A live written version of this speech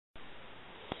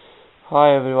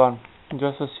Hi everyone,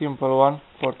 just a simple one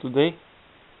for today.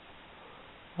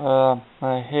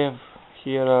 I have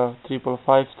here a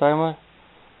 555 timer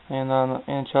and an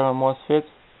N-channel MOSFET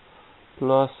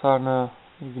plus an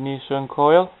ignition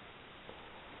coil,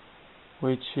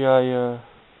 which I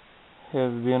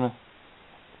have been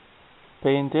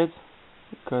painted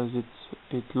because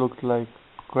it looked like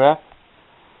crap.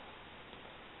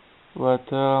 But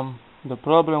the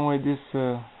problem with this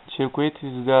circuit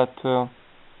is that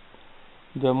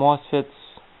the MOSFETs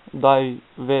die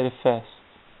very fast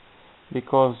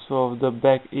because of the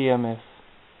back EMF,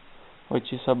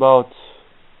 which is about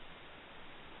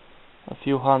a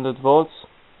few hundred volts,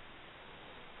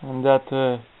 and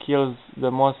that kills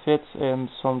the MOSFETs and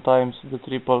sometimes the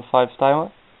 555 timer.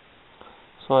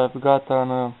 So I've got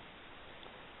an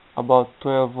about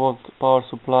 12 volt power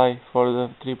supply for the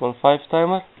 555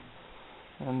 timer,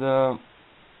 and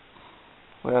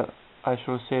well, I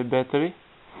should say battery,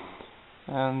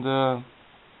 and a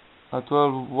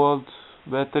 12 volt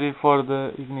battery for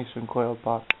the ignition coil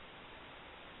part.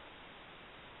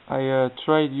 I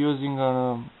tried using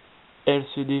an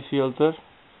RCD filter,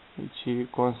 which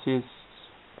consists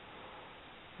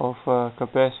of a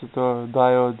capacitor,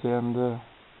 diode and a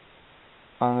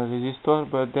resistor,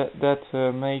 but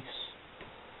that makes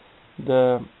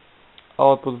the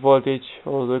output voltage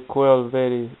of the coil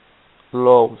very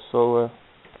low, so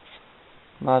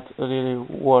not really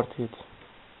worth it.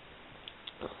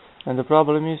 And the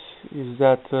problem is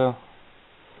that the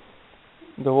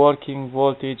working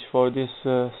voltage for this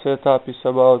setup is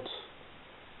about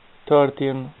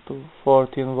 13 to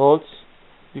 14 volts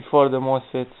before the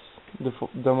MOSFET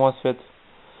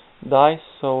dies,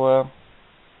 so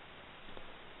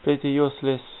pretty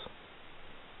useless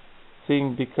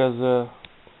thing, because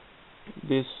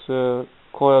this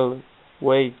coil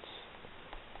weight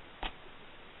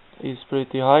is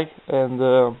pretty high, and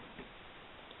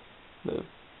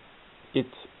it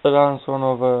runs on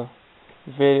a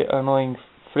very annoying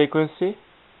frequency,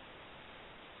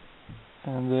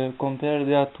 and compare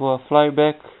that to a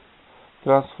flyback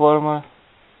transformer,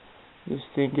 this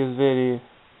thing is very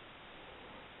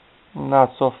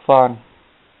not so fun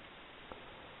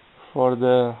for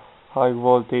the high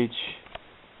voltage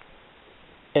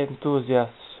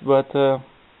enthusiasts. But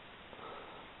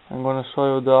I'm gonna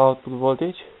show you the output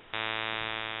voltage.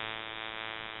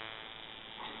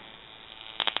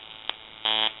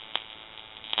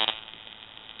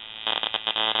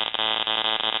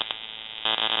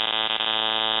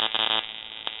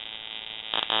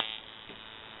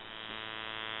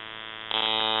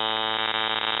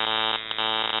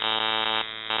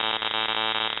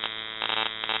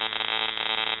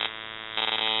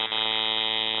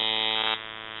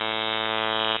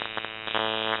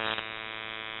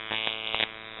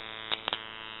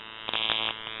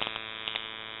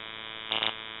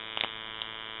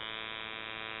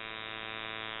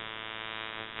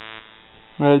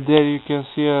 Right there you can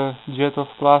see a jet of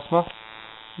plasma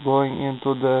going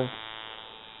into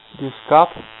this cup,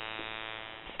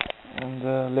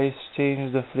 and let's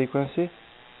change the frequency.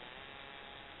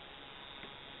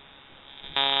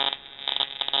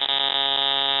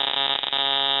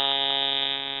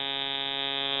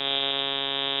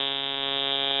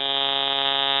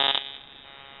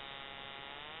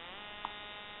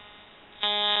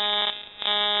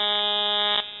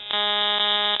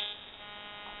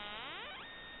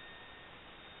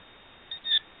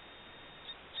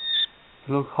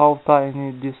 Look how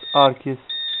tiny this arc is.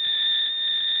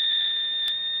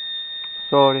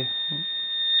 Sorry,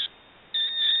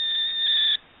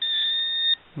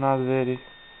 not very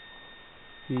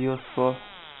useful.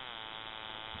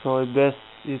 So it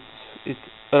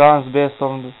runs best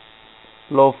on the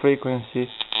low frequency.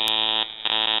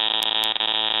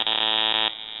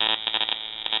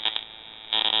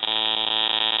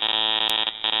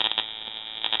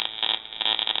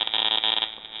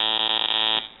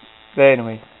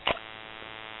 Anyway,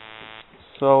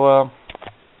 so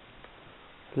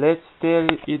let's tear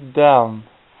it down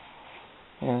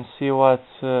and see what's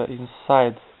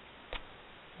inside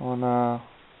on a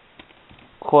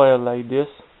coil like this.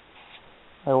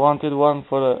 I wanted one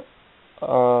for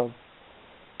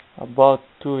about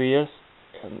 2 years,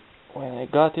 and when I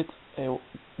got it, I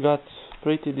got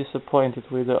pretty disappointed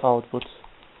with the output.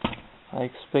 I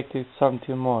expected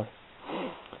something more.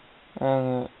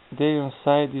 And there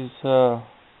inside is a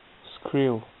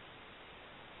screw,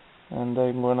 and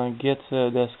I'm gonna get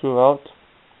the screw out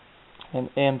and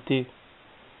empty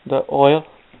the oil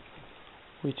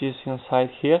which is inside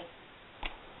here,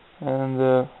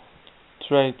 and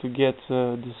try to get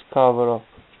this cover up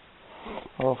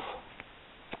off.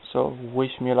 So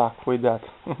wish me luck with that.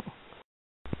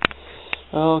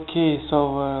 Okay,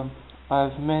 so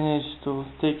I've managed to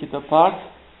take it apart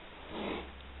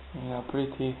in a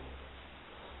pretty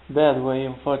bad way,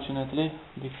 unfortunately,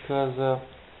 because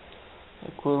I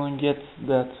couldn't get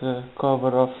that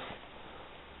cover off,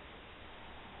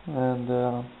 and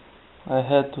I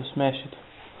had to smash it,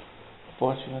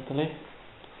 fortunately.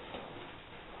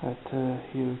 But here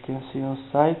you can see on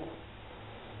side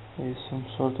there is some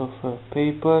sort of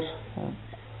paper and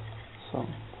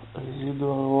some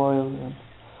residual oil and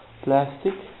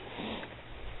plastic.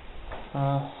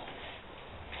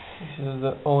 This is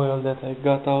the oil that I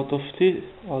got out of it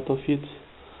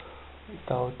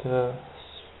without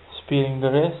spilling the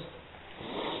rest.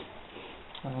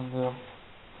 And I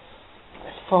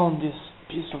found this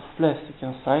piece of plastic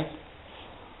inside.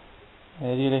 I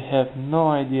really have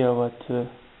no idea what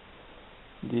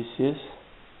this is.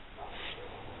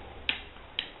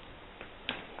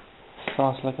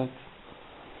 Sounds like a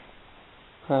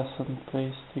custom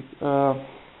plastic.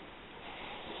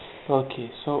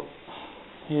 Okay, so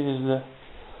here is the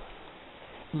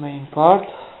main part.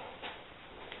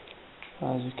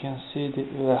 As you can see,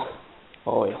 the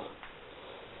oil.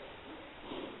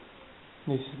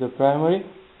 This is the primary,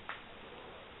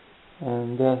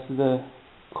 and that's the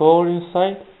core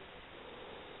inside.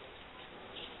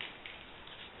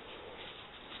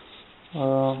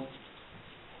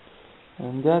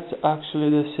 And that's actually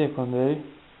the secondary,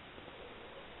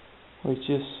 which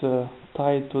is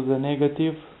tied to the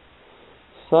negative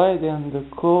side, and the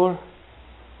core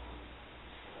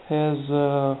has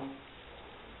a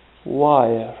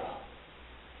wire.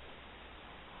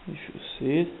 You should see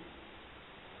it.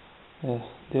 Yes,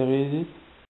 there is it.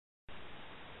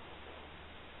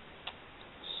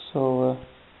 So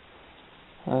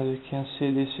as you can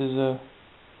see, this is a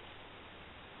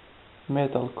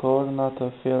metal core, not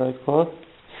a ferrite core.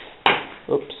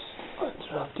 Oops, I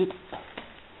dropped it.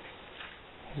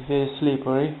 It's very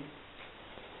slippery.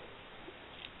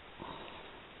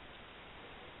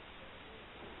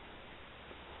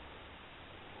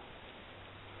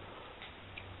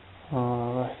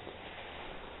 Alright.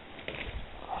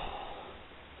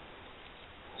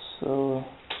 So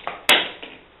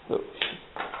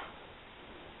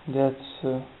that's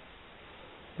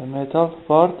the metal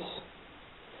parts.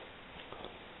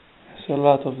 There's a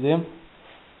lot of them.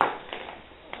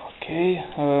 Okay,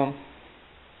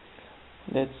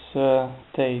 let's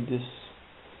take this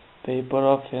paper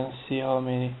off and see how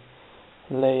many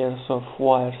layers of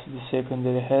wires the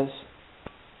secondary has.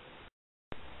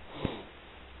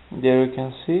 There you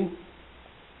can see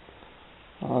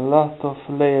a lot of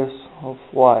layers of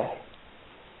wire.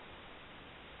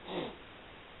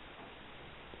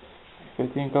 If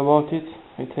you think about it,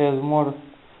 it has more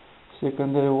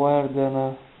secondary wire than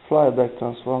a flyback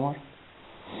transformer.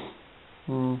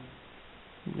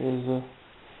 There's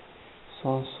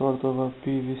some sort of a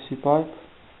PVC pipe.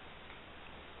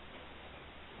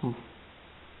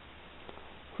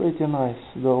 Pretty nice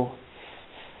though.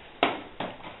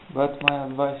 But my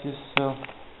advice is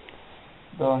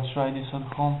don't try this at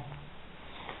home.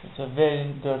 It's a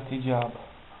very dirty job.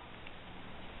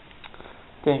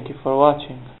 Thank you for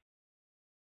watching.